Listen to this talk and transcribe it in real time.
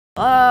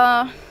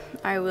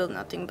I will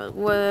nothing but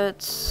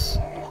words.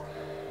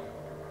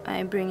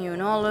 I bring you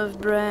an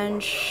olive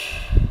branch.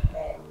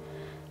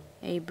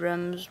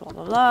 Abrams, blah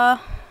blah blah.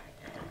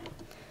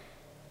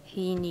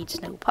 He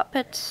needs no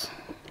puppets.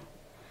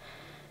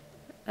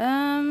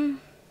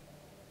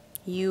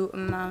 You a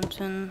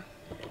mountain.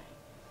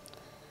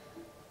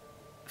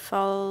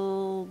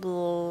 Foul,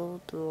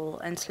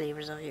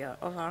 enslavers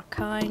of our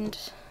kind.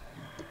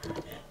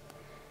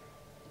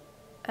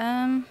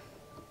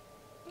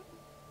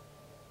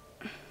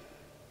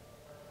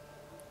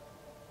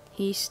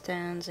 He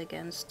stands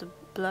against the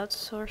blood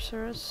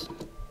sorcerers.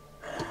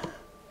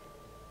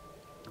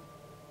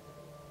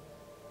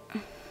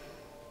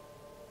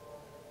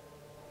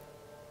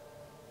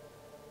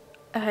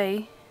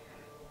 Hey.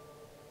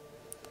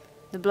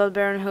 The Blood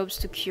Baron hopes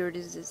to cure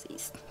this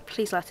disease.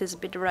 Please let this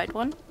be the right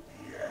one.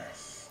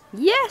 Yes.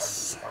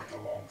 Yes! Fight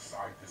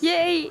alongside this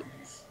Yay! and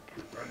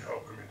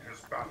help him in his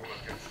battle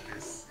against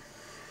this.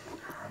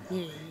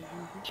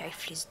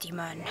 Lifeless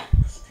demon.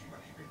 This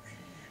demon he may be,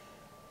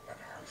 and I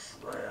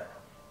swear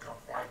to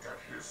fight at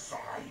his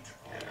side.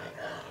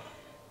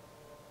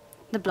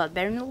 The Blood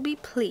Baron will be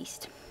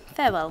pleased.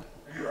 Farewell.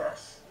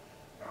 Yes.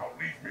 Now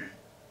leave me.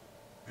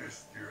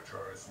 This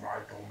theater is my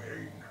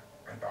domain,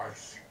 and I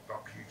seek the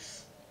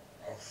peace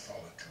of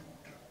solitude.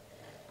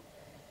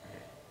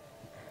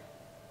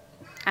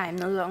 I'm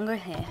no longer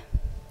here.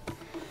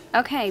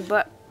 Okay,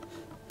 but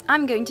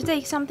I'm going to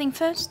take something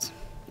first,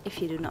 if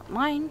you do not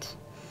mind.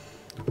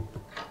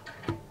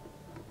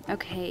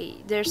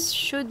 Okay, there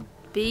should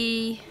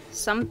be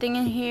something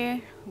in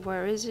here.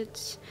 Where is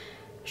it?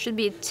 Should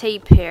be a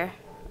tape here,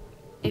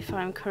 if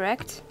I'm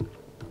correct.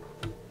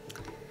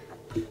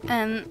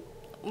 And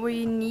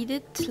we need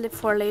it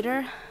for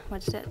later.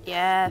 What's that?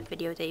 Yeah,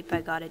 videotape,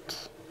 I got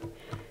it.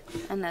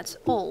 And that's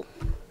all.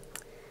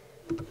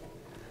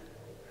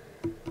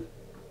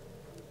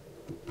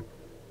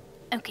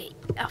 Okay,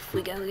 off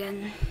we go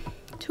again.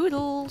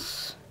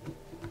 Toodles!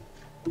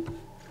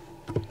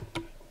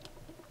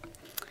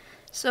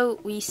 So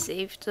we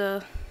saved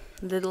the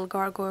little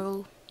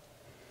gargoyle.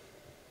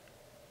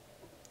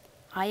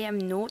 I am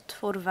not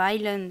for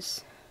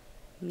violence.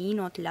 Me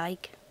not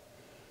like.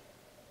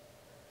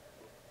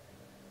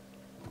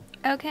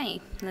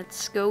 Okay,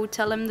 let's go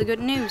tell him the good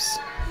news.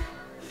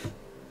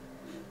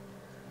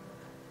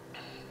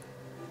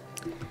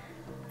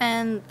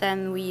 And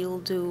then we'll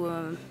do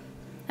a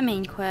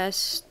main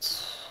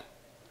quest.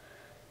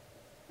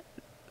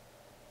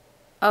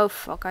 Oh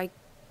fuck, I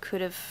could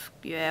have,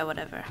 yeah,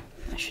 whatever.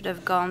 I should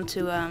have gone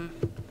to Any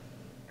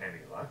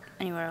luck?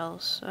 anywhere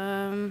else.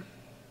 The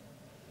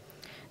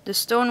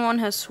stone one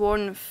has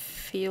sworn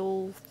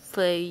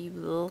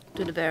faithful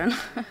to the Baron.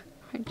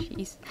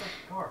 Jeez.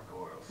 A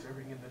gargoyle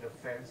serving in the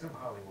defense of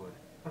Hollywood.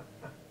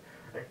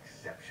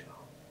 Exceptional.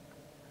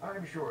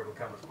 I'm sure it'll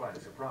come as quite a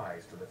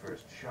surprise to the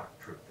first shock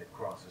troop that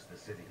crosses the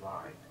city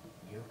line.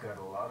 You've got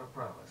a lot of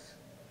promise.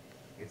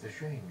 It's a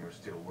shame you're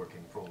still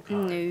working full-time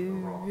for the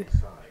wrong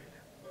side.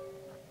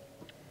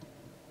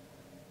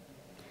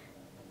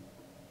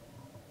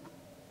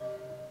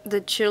 The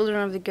children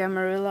of the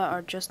Gamarilla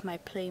are just my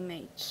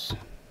playmates.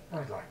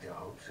 I'd like to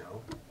hope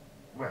so.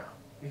 Well,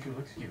 if you'll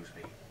excuse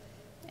me.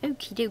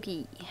 Okie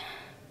dokie.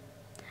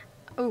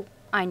 Oh,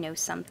 I know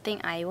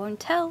something I won't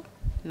tell.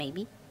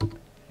 Maybe.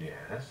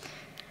 Yes?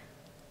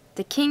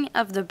 The king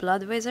of the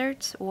blood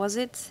wizards was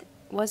its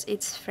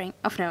friend.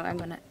 Oh no,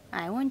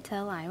 I won't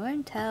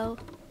tell.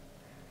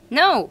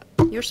 No!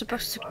 You're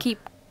supposed to keep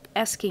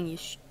asking, you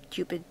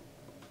stupid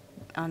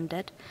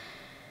undead.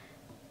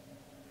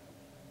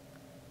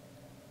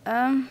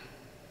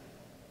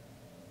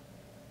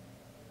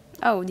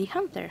 Oh, the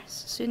hunters.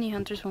 Soon the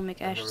hunters will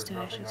make ashes to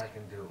ashes. There is nothing I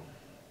can do.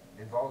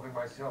 Involving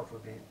myself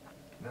would be...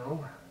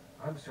 No,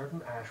 I'm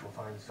certain Ash will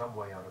find some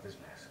way out of his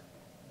mess.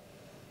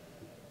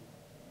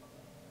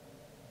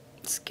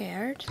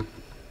 Scared? It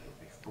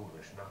would be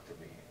foolish not to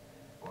be.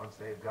 Once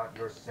they've got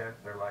your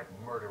scent, they're like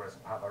murderous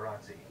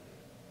paparazzi.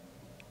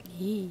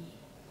 Yee.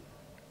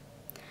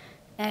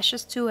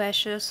 Ashes to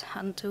ashes,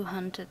 hunt to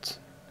hunted.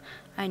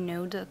 I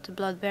know that the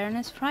Blood Baron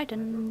is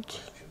frightened. I don't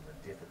question the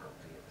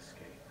difficulty of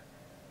escape,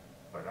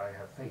 but I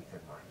have faith in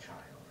my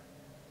child.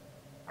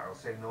 I'll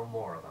say no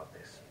more about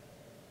this.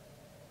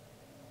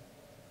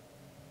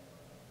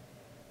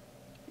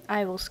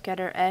 I will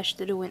scatter ash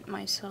to the wind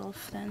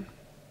myself then.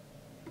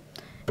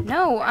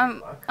 No, I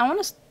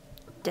wanna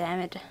damn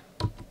it.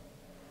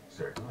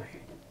 Certainly.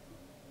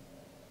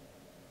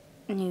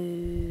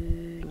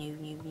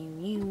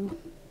 New.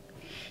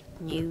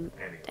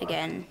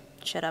 Again.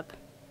 Shut up.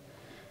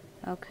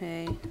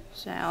 Okay,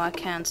 so I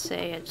can't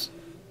say it.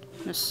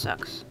 This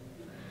sucks.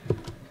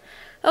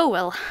 Oh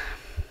well.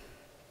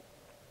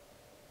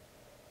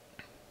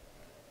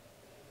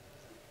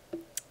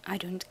 I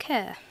don't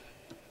care.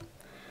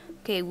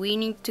 Okay, we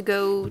need to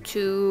go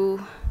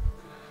to...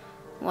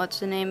 What's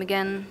the name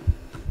again?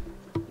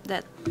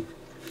 That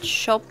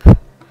shop.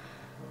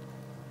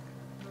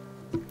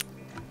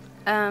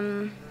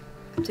 To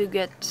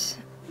get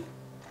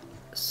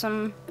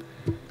some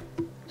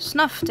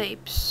snuff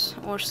tapes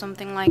or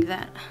something like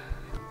that.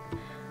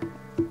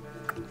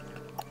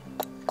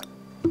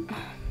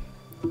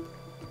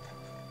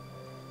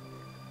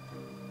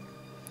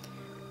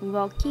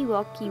 Walkie,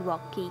 walkie,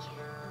 walkie.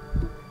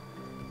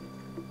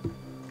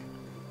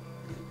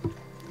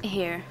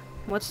 Here.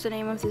 What's the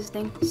name of this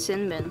thing?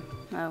 Sin bin.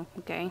 Oh,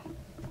 okay.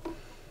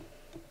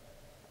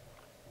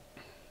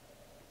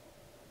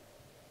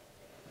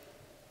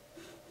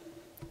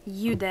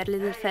 You there,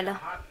 little fella.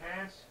 Hot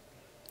pants?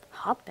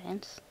 Hot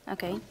pants?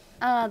 Okay.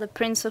 Ah, the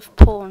Prince of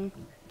Porn.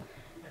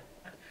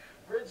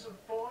 Prince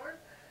of Porn?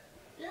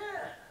 Yeah.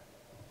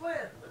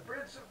 Flynn, the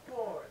Prince of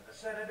Porn, the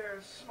Senator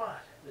of Smut,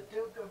 the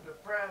Duke of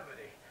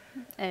Depravity.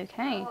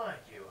 Okay. I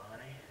like you,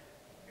 honey.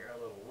 You're a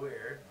little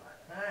weird, but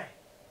hey,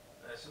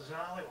 this is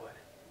Hollywood.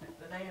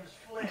 The name's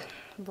Flynn.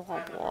 Blah,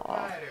 I'm the blah.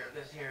 proprietor of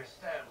this here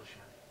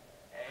establishment.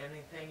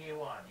 Anything you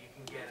want, you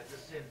can get at the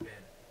sin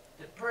bin.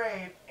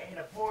 Depraved ain't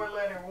a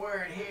four-letter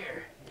word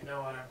here. You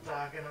know what I'm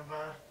talking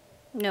about?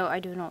 No, I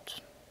do not.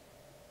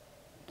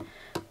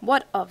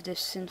 What of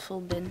this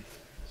sinful bin?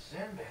 The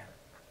sin bin?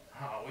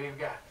 Oh, we've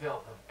got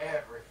filth of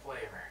every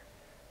flavor.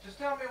 Just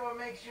tell me what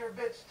makes your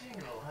bits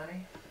tingle,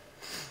 honey.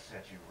 I'll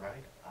set you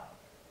right up.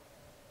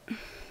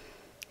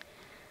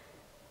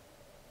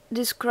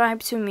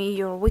 Describe to me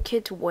your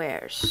wicked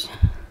wares.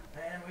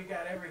 Man, we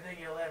got everything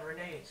you'll ever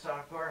need.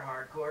 Softcore,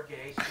 hardcore,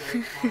 gay,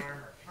 straight, farm,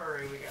 or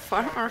furry. We got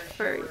Farm or shockers,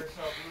 furry. shoulders,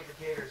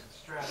 self-lubricators, and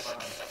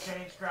strap-ons.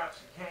 Chain straps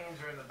and canes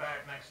are in the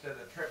back next to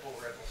the triple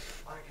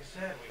riddles. Like I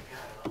said, we've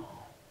got it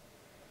all.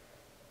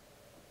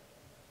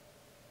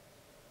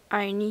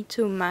 I need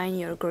to mine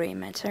your gray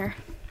matter.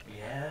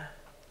 Yeah?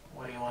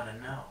 What do you want to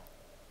know?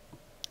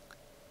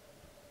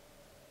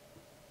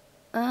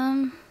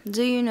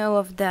 Do you know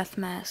of Death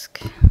Mask?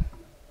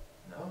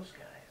 Those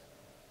guys?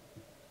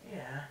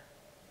 Yeah,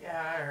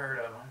 I heard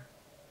of them.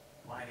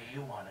 Why do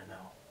you want to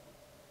know?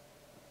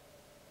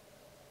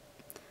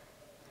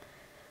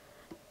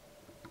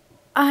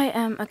 I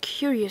am a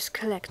curious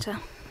collector.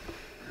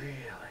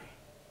 Really?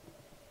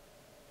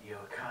 You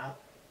a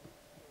cop?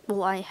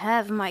 Well, I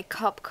have my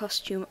cop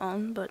costume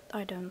on, but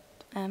I don't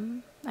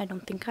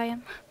think I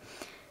am.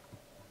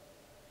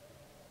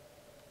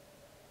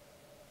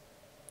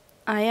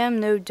 I am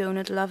no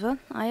donut lover.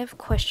 I have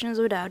questions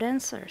without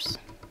answers.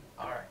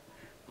 Alright,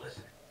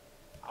 listen.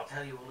 I'll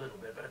tell you a little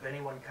bit, but if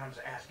anyone comes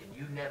asking,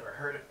 you never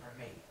heard it from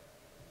me.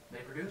 They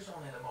produce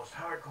only the most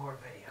hardcore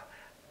video.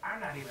 I'm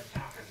not even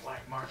talking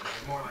black market,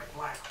 more like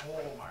black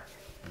hole market.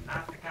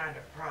 Not the kind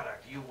of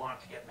product you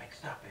want to get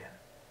mixed up in.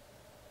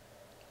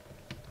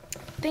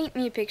 Paint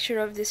me a picture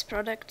of this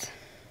product.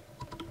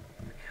 The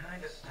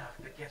kind of stuff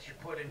that gets you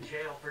put in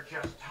jail for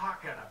just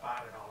talking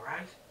about it,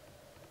 alright?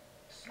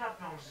 Snuff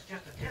films is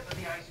just a tip of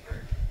the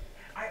iceberg.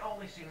 I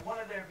only seen one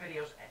of their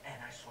videos,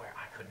 and I swear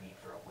I couldn't eat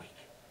for a week.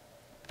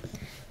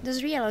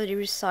 Does reality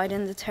reside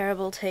in the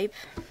terrible tape?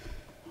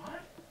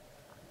 What?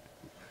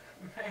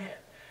 Man,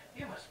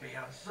 you must be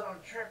on some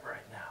trip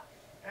right now.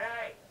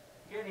 Hey,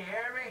 can you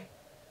hear me?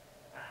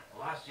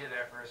 Lost you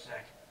there for a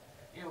sec.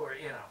 You were,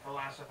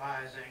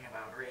 philosophizing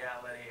about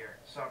reality or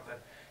something.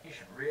 You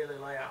should really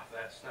lay off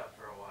that stuff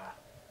for a while.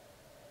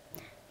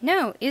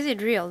 No, is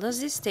it real? Does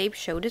this tape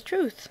show the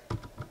truth?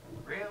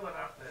 Real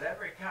enough that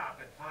every cop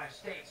in 5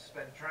 states has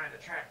been trying to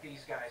track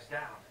these guys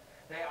down.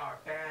 They are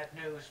bad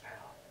news,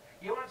 pal.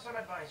 You want some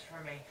advice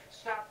from me?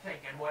 Stop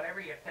thinking whatever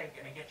you're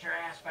thinking and get your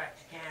ass back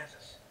to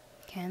Kansas.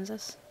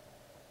 Kansas?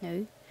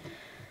 No.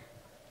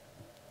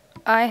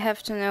 I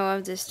have to know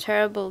if this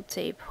terrible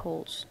tape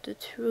holds the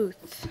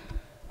truth.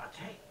 A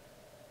tape?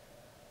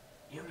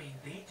 You mean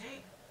the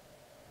tape?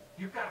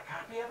 You've got a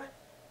copy of it?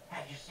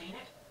 Have you seen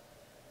it?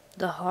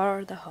 The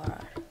horror, the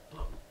horror.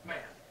 Look,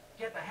 man,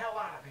 get the hell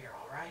out of here,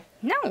 alright?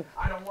 No!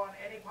 I don't want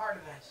any part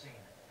of that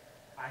scene.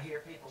 I hear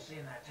people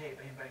seeing that tape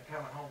ain't been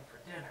coming home for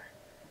dinner.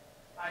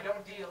 I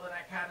don't deal in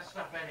that kind of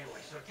stuff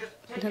anyway, so just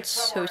take it That's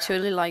somewhere so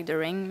totally like The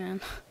Ring,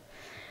 man.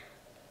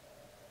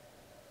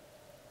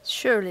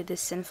 Surely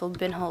this sinful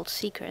bin holds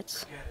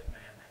secrets. Forget it,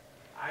 man.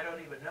 I don't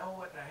even know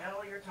what the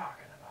hell you're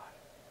talking about.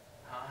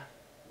 Huh?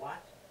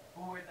 What?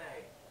 Who are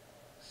they?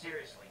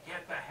 Seriously,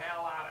 get the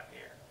hell out of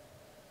here.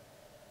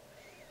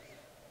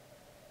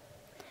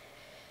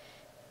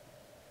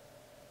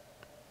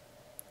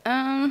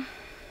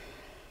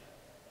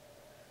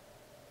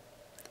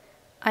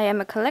 I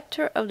am a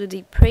collector of the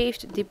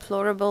depraved,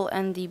 deplorable,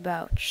 and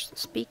debauched.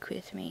 Speak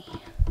with me.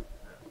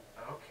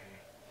 Okay.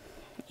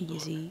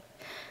 Easy.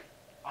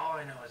 All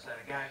I know is that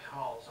a guy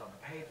calls on the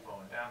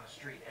payphone down the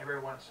street every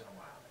once in a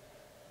while.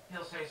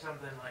 He'll say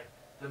something like,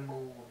 the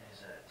moon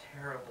is a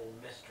terrible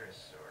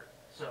mistress, or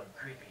some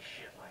creepy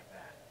shit like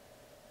that.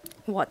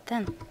 What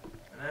then?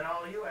 And then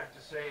all you have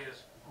to say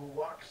is, who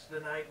walks the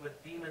night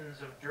with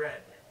demons of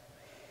dread.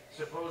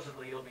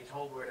 Supposedly you'll be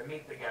told where to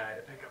meet the guy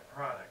to pick up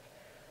product.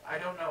 I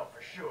don't know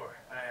for sure.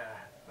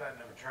 I've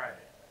never tried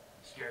it.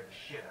 It scared the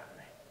shit out of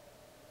me.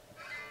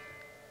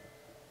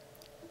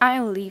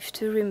 I'll leave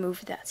to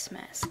remove that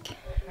mask.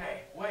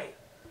 Hey, wait.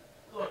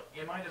 Look,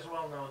 you might as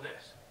well know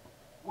this.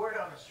 Word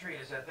on the street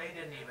is that they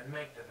didn't even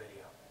make the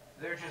video.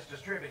 They're just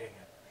distributing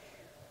it.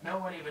 No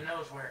one even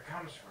knows where it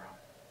comes from.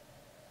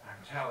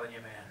 I'm telling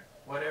you, man,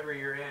 whatever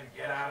you're in,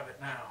 get out of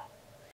it now.